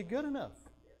don't have to be good enough.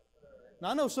 Now,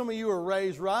 I know some of you are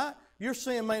raised right. Your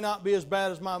sin may not be as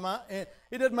bad as mine. And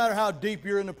it doesn't matter how deep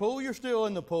you're in the pool, you're still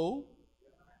in the pool.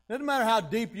 It doesn't matter how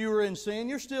deep you are in sin,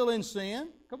 you're still in sin.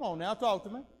 Come on now, talk to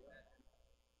me.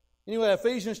 Anyway,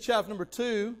 Ephesians chapter number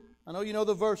 2. I know you know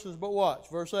the verses, but watch.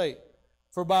 Verse 8.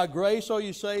 For by grace are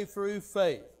you saved through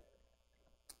faith,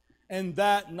 and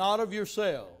that not of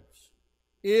yourselves.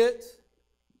 It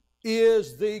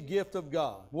is the gift of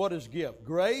God. What is gift?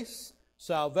 Grace,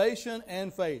 salvation,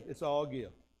 and faith. It's all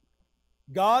gift.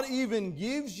 God even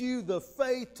gives you the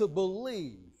faith to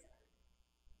believe.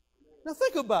 Now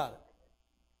think about it.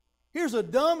 Here's a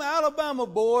dumb Alabama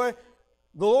boy.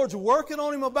 The Lord's working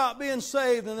on him about being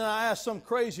saved, and then I ask some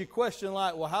crazy question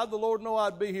like, well, how'd the Lord know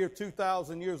I'd be here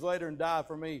 2,000 years later and die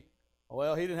for me?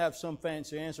 Well, He didn't have some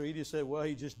fancy answer. He just said, well,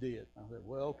 He just did. I said,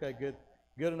 well, okay,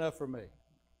 good enough for me.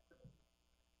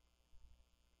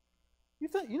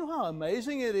 You know how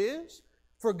amazing it is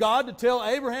for God to tell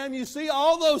Abraham, you see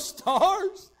all those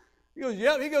stars? He goes,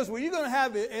 yep. He goes, well, you're going to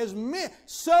have it as many.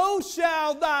 So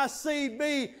shall thy seed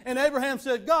be. And Abraham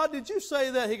said, God, did you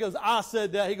say that? He goes, I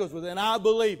said that. He goes, well, then I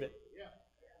believe it.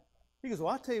 He goes,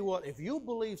 well, I tell you what, if you'll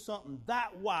believe something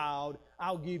that wild,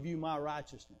 I'll give you my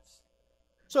righteousness.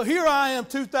 So here I am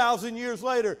 2,000 years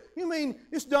later. You mean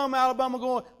this dumb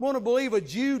Alabama want to believe a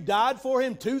Jew died for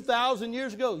him 2,000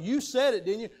 years ago? You said it,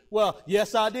 didn't you? Well,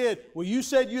 yes, I did. Well, you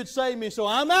said you'd save me, so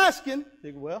I'm asking.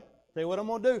 He goes, well, tell you what I'm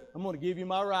going to do. I'm going to give you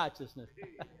my righteousness.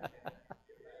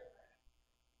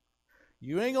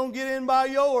 You ain't going to get in by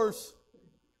yours.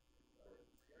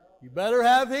 You better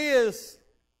have His.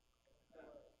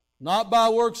 Not by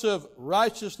works of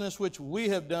righteousness which we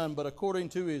have done, but according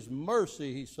to His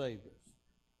mercy He saved us.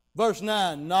 Verse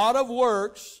 9, not of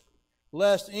works,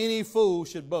 lest any fool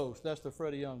should boast. That's the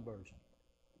Freddie Young version.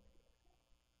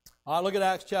 All right, look at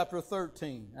Acts chapter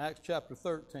 13. Acts chapter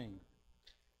 13.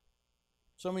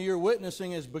 Some of your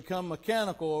witnessing has become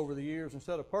mechanical over the years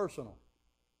instead of personal.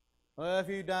 Well, if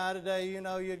you die today, you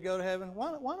know you'd go to heaven.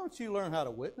 Why don't you learn how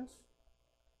to witness?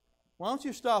 Why don't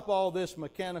you stop all this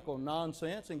mechanical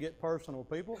nonsense and get personal with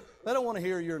people? They don't want to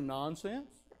hear your nonsense.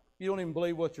 You don't even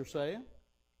believe what you're saying.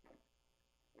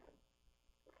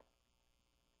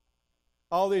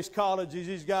 All these colleges,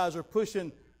 these guys are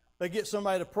pushing, they get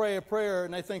somebody to pray a prayer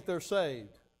and they think they're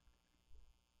saved.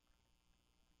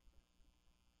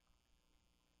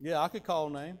 Yeah, I could call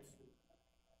names.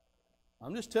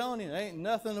 I'm just telling you, there ain't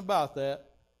nothing about that.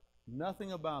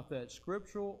 Nothing about that,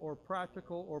 scriptural or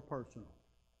practical or personal.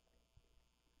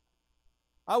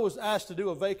 I was asked to do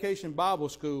a vacation Bible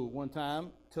school one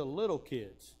time to little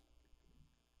kids.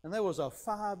 And there was a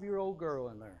 5-year-old girl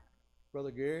in there,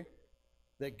 Brother Gary,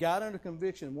 that got under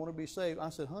conviction and wanted to be saved. I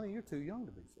said, honey, you're too young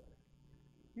to be saved.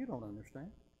 You don't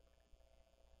understand.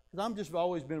 Because I'm just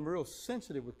always been real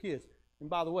sensitive with kids. And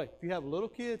by the way, if you have little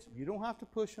kids, you don't have to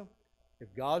push them.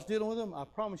 If God's dealing with them, I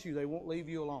promise you they won't leave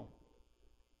you alone.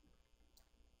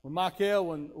 When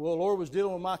the Lord was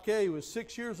dealing with Michael, he was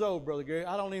 6 years old, Brother Gary.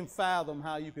 I don't even fathom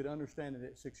how you could understand it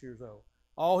at 6 years old.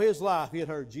 All his life he had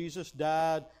heard Jesus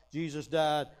died.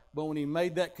 But when he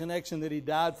made that connection that He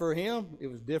died for him, it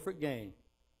was a different game.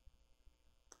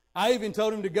 I even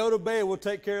told him to go to bed. We'll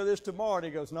take care of this tomorrow. And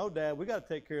he goes, no, Dad, we got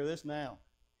to take care of this now.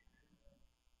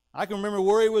 I can remember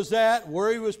where he was at,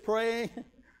 where he was praying.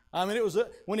 I mean, it was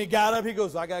when he got up, he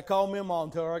goes, I got to call Mom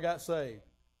and tell her I got saved.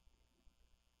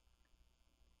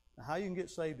 Now, how you can get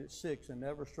saved at 6 and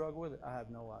never struggle with it, I have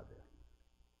no idea.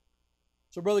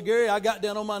 So, Brother Gary, I got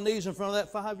down on my knees in front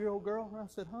of that 5-year-old girl, and I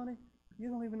said, honey, you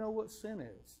don't even know what sin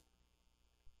is.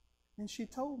 And she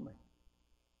told me.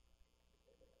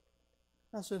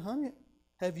 I said, honey,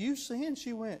 have you sinned?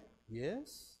 She went,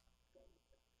 yes.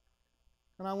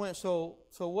 And I went, so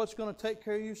what's going to take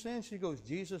care of your sin? She goes,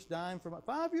 Jesus dying for my...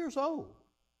 5 years old.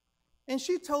 And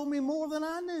she told me more than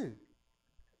I knew.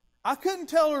 I couldn't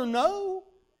tell her no.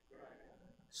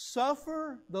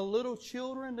 Suffer the little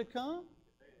children to come.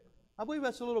 I believe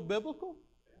that's a little biblical.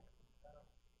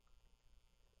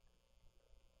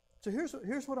 So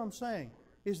here's what I'm saying,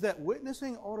 is that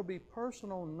witnessing ought to be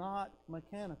personal, not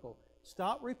mechanical.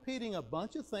 Stop repeating a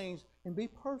bunch of things and be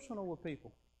personal with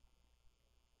people.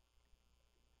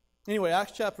 Anyway,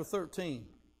 Acts chapter 13.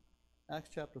 Acts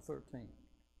chapter 13.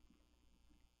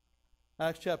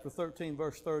 Acts chapter 13,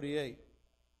 verse 38.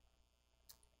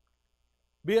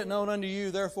 Be it known unto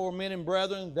you, therefore, men and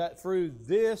brethren, that through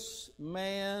this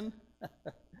man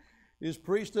is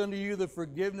preached unto you the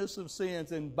forgiveness of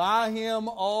sins, and by him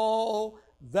all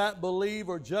that believe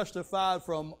are justified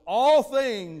from all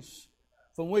things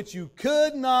from which you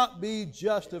could not be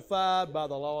justified by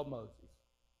the law of Moses.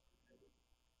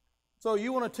 So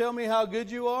you want to tell me how good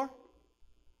you are?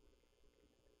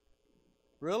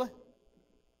 Really?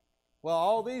 Well,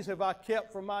 all these have I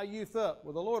kept from my youth up.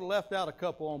 Well, the Lord left out a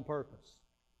couple on purpose.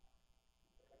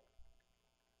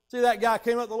 See, that guy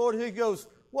came up to the Lord and he goes,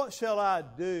 what shall I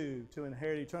do to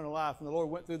inherit eternal life? And the Lord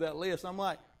went through that list. I'm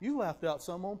like, you left out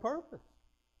some on purpose.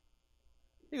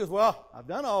 He goes, well, I've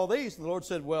done all these. And the Lord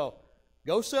said, well,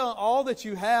 go sell all that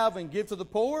you have and give to the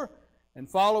poor and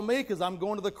follow me because I'm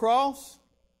going to the cross.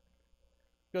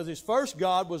 Because his first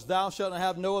God was, thou shalt not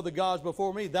have no other gods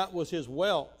before me. That was his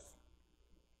wealth.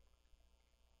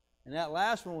 And that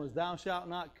last one was, thou shalt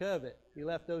not covet. He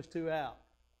left those two out.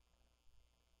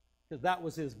 Because that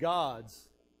was his gods.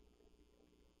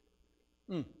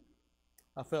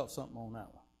 I felt something on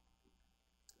that one.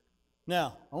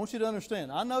 Now, I want you to understand.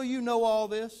 I know you know all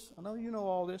this. But I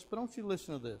want you to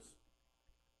listen to this.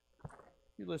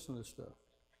 You listen to this stuff.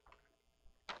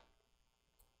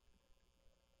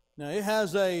 Now, it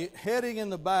has a heading in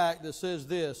the back that says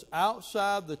this: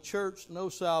 outside the church, no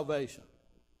salvation.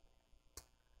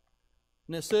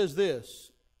 And it says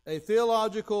this: a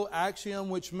theological axiom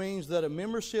which means that a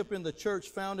membership in the church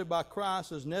founded by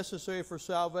Christ is necessary for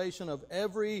salvation of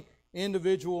every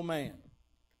individual man.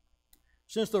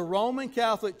 Since the Roman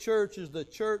Catholic Church is the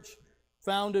church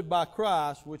founded by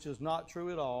Christ, which is not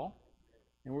true at all,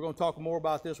 and we're going to talk more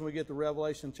about this when we get to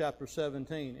Revelation chapter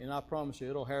 17, and I promise you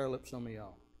it'll hair lip some of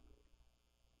y'all.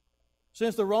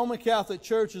 Since the Roman Catholic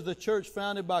Church is the church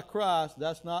founded by Christ,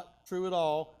 that's not true at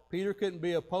all. Peter couldn't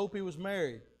be a pope, he was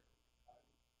married.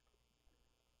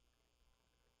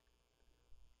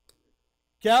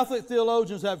 Catholic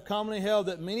theologians have commonly held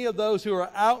that many of those who are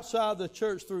outside the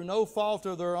church through no fault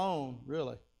of their own,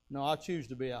 really, no, I choose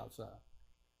to be outside,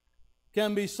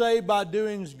 can be saved by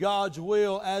doing God's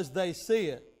will as they see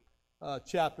it.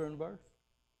 Chapter and verse?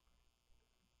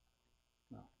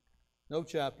 No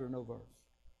chapter, no verse.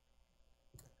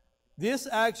 This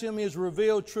axiom is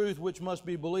revealed truth which must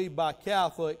be believed by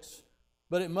Catholics,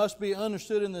 but it must be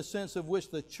understood in the sense of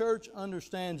which the church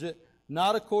understands it,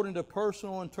 not according to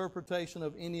personal interpretation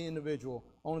of any individual.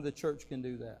 Only the church can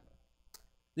do that.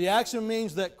 The axiom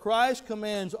means that Christ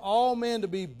commands all men to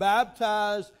be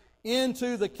baptized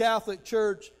into the Catholic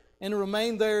Church and to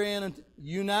remain therein,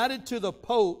 united to the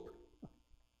Pope,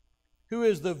 who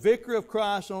is the vicar of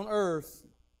Christ on earth.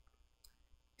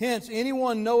 Hence,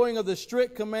 anyone knowing of the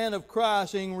strict command of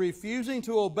Christ and refusing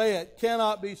to obey it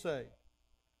cannot be saved.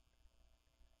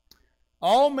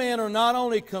 All men are not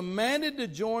only commanded to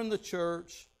join the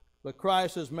church, but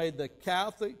Christ has made the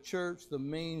Catholic Church the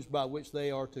means by which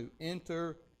they are to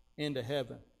enter into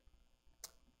heaven.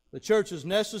 The church is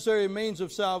necessary means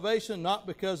of salvation, not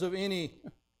because of any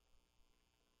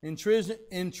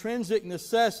intrinsic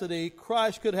necessity.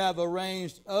 Christ could have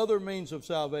arranged other means of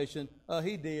salvation.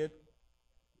 He did.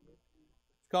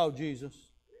 It's called Jesus.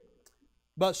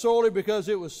 But solely because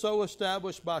it was so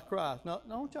established by Christ. Now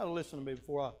I want y'all to listen to me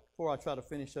before I try to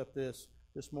finish up this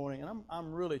morning. And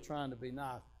I'm really trying to be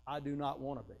nice. I do not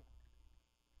want to be.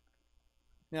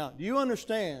 Now, do you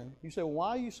understand? You say, well, why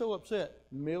are you so upset?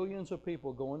 Millions of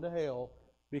people going to hell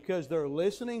because they're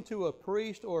listening to a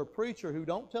priest or a preacher who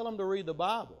don't tell them to read the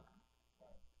Bible.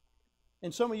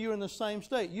 And some of you are in the same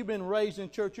state. You've been raised in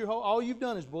church your whole, all you've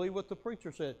done is believe what the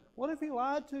preacher said. What if he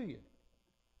lied to you?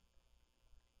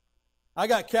 I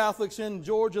got Catholics in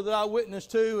Georgia that I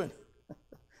witnessed to, and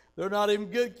they're not even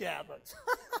good Catholics.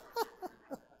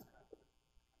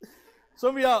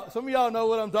 Some of y'all know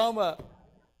what I'm talking about.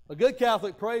 A good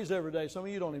Catholic prays every day. Some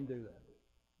of you don't even do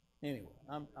that. Anyway,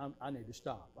 I need to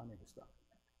stop.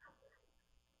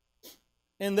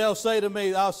 And they'll say to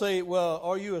me, I'll say, well,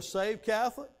 are you a saved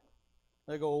Catholic?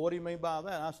 They go, well, what do you mean by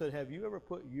that? I said, have you ever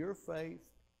put your faith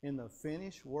in the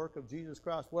finished work of Jesus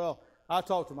Christ? Well, I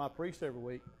talk to my priest every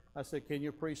week. I said, can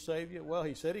your priest save you? Well,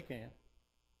 he said he can.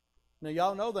 Now,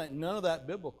 y'all know that none of that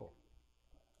biblical.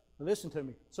 Now, listen to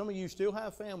me. Some of you still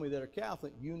have family that are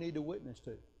Catholic you need to witness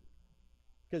to.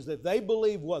 Because if they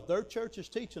believe what their church is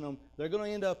teaching them, they're going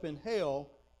to end up in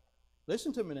hell.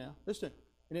 Listen to me now. Listen.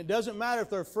 And it doesn't matter if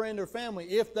they're friend or family.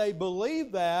 If they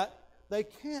believe that, they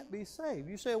can't be saved.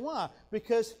 You say, why?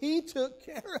 Because He took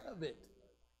care of it.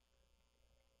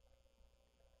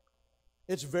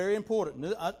 It's very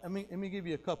important. Let me give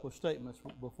you a couple of statements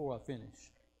before I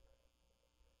finish.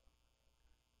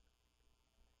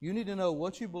 You need to know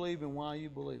what you believe and why you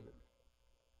believe it.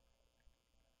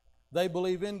 They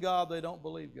believe in God, they don't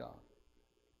believe God.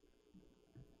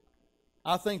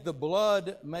 I think the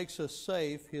blood makes us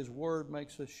safe, His Word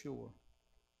makes us sure.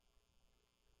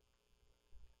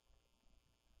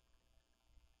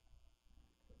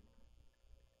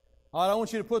 All right, I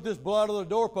want you to put this blood on the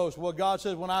doorpost. Well, God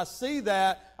says, when I see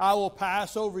that, I will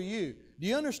pass over you. Do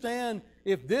you understand?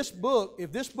 If this book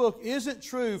isn't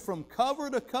true from cover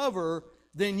to cover,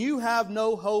 then you have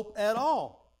no hope at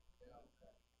all.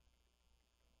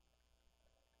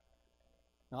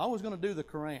 Now, I was going to do the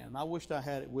Quran. I wished I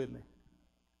had it with me.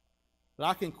 But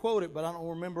I can quote it, but I don't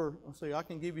remember. Let's see, I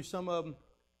can give you some of them.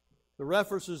 The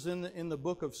references in the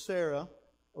book of Sarah,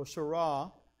 or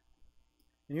Surah.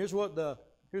 And here's what the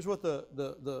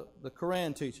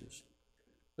Quran teaches.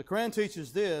 The Quran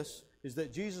teaches this, is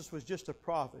that Jesus was just a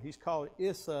prophet. He's called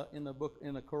Isa in the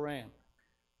Quran.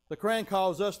 The Quran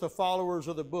calls us the followers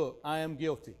of the book. I am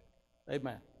guilty.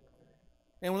 Amen.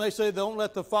 And when they say don't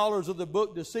let the followers of the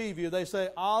book deceive you, they say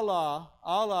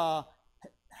Allah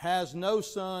has no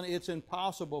son. It's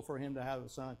impossible for Him to have a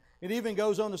son. It even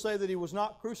goes on to say that He was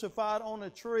not crucified on a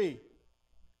tree.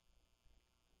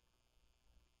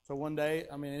 So one day,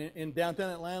 in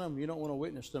downtown Atlanta, you don't want to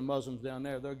witness the Muslims down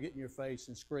there. They'll get in your face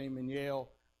and scream and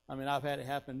yell. I mean, I've had it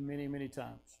happen many, many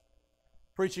times.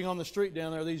 Preaching on the street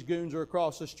down there, these goons are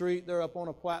across the street. They're up on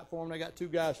a platform. They got two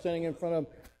guys standing in front of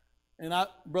them. And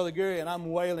Brother Gary, and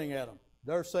I'm wailing at them.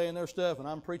 They're saying their stuff, and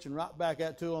I'm preaching right back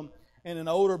at to them. And an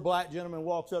older black gentleman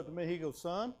walks up to me. He goes,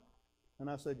 "Son?" And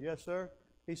I said, "Yes, sir."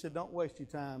 He said, "Don't waste your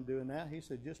time doing that." He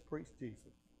said, "Just preach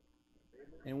Jesus."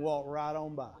 And walk right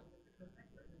on by.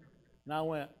 And I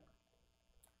went,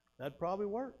 "That'd probably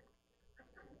work."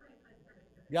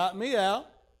 Got me out.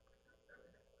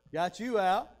 Got you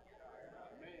out.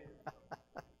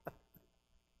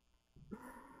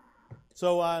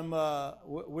 So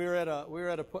we were at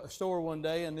a store one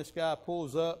day, and this guy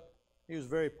pulls up. He was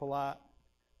very polite.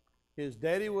 His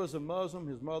daddy was a Muslim.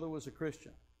 His mother was a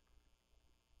Christian.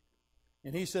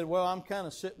 And he said, "Well, I'm kind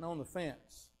of sitting on the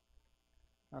fence."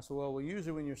 I said, well,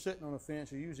 usually when you're sitting on the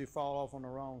fence, you usually fall off on the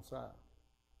wrong side.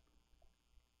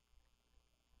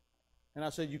 And I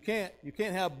said, you can't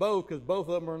have both, because both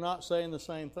of them are not saying the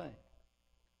same thing.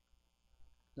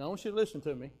 Now, I want you to listen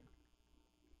to me.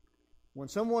 When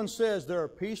someone says there are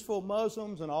peaceful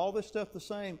Muslims and all this stuff the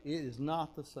same, it is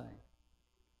not the same.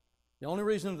 The only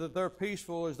reason that they're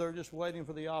peaceful is they're just waiting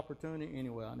for the opportunity.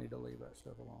 Anyway, I need to leave that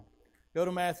stuff alone. Go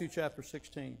to Matthew chapter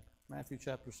 16. Matthew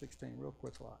chapter 16, real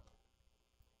quick like.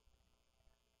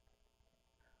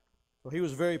 So he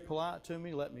was very polite to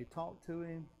me, let me talk to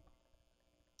him.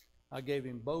 I gave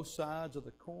him both sides of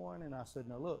the coin, and I said,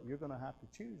 now look, you're going to have to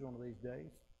choose one of these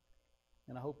days,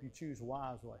 and I hope you choose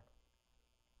wisely.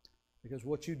 Because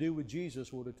what you do with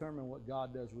Jesus will determine what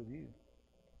God does with you.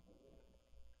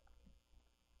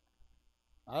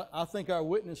 I think our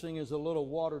witnessing is a little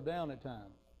watered down at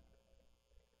times.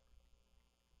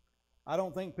 I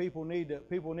don't think people need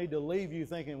to leave you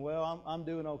thinking, well, I'm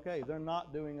doing okay. They're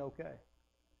not doing okay.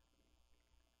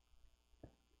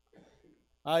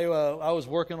 I was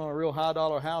working on a real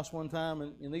high-dollar house one time,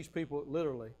 and these people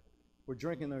literally were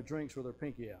drinking their drinks with their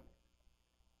pinky out.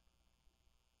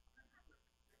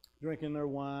 Drinking their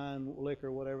wine,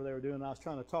 liquor, whatever they were doing. I was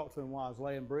trying to talk to them while I was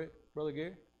laying brick, Brother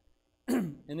Gary.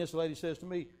 And this lady says to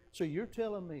me, so you're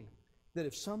telling me that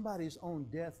if somebody's on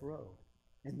death row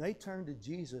and they turn to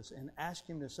Jesus and ask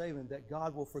Him to save them, that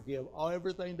God will forgive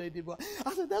everything they did?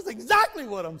 I said, that's exactly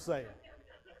what I'm saying.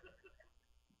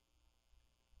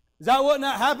 Is that what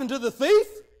not happened to the thief?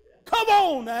 Come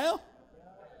on now.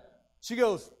 She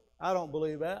goes, I don't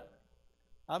believe that.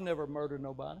 I've never murdered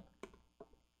nobody.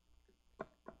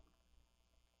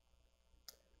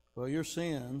 Well, your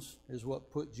sins is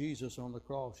what put Jesus on the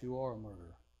cross. You are a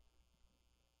murderer.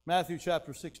 Matthew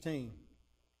chapter 16,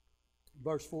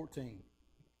 verse 14.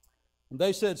 And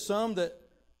they said some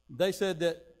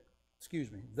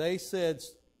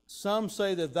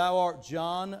say that thou art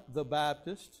John the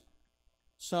Baptist,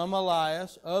 some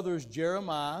Elias, others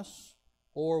Jeremiah,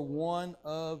 or one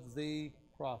of the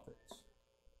prophets. Do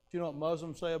you know what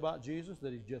Muslims say about Jesus?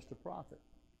 That He's just a prophet.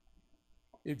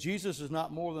 If Jesus is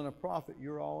not more than a prophet,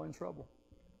 you're all in trouble.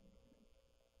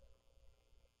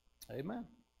 Amen.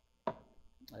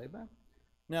 Amen.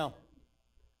 Now,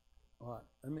 all right,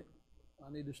 I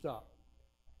need to stop.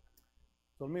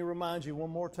 So let me remind you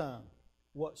one more time.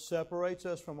 What separates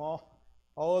us from all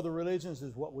other religions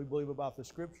is what we believe about the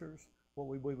Scriptures, what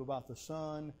we believe about the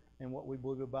Son, and what we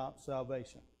believe about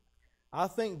salvation. I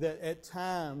think that at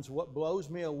times what blows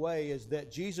me away is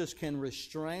that Jesus can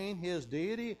restrain His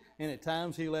deity, and at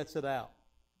times He lets it out.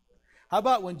 How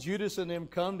about when Judas and them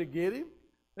come to get Him?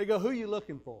 They go, who are you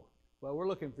looking for? Well, we're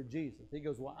looking for Jesus. He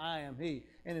goes, well, I am He.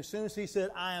 And as soon as He said,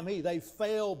 I am He, they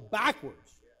fell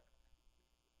backwards.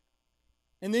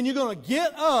 And then you're going to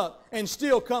get up and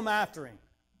still come after Him.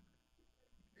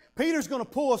 Peter's going to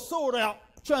pull a sword out,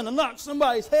 trying to knock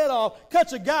somebody's head off,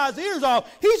 cut a guy's ears off.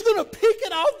 He's going to pick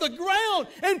it off the ground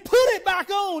and put it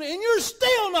back on, and you're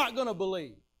still not going to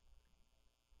believe.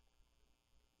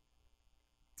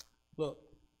 Look,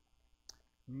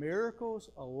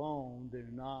 miracles alone do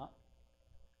not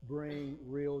bring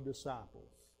real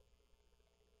disciples.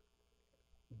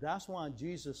 That's why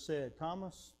Jesus said,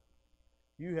 Thomas,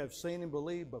 you have seen and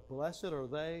believed, but blessed are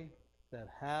they that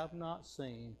have not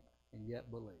seen and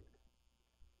yet believe.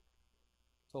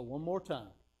 So one more time.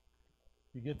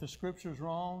 You get the Scriptures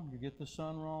wrong, you get the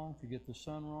Son wrong. If you get the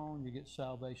Son wrong, you get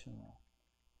salvation wrong.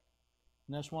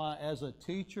 And that's why as a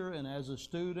teacher and as a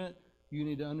student, you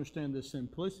need to understand the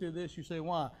simplicity of this. You say,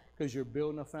 why? Because you're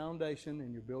building a foundation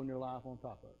and you're building your life on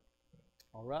top of it.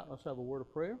 All right, let's have a word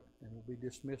of prayer, and we'll be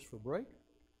dismissed for break.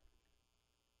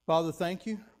 Father, thank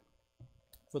you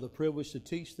for the privilege to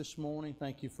teach this morning.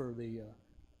 Thank you for the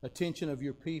attention of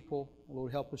your people.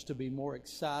 Lord, help us to be more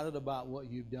excited about what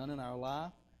you've done in our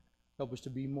life. Help us to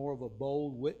be more of a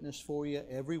bold witness for you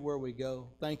everywhere we go.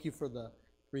 Thank you for the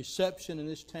reception in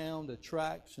this town, the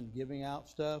tracts and giving out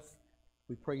stuff.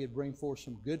 We pray you'd bring forth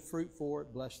some good fruit for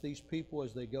it. Bless these people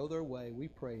as they go their way. We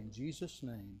pray in Jesus'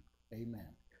 name. Amen.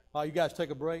 You guys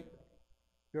take a break.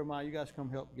 Jeremiah, you guys come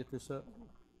help get this up.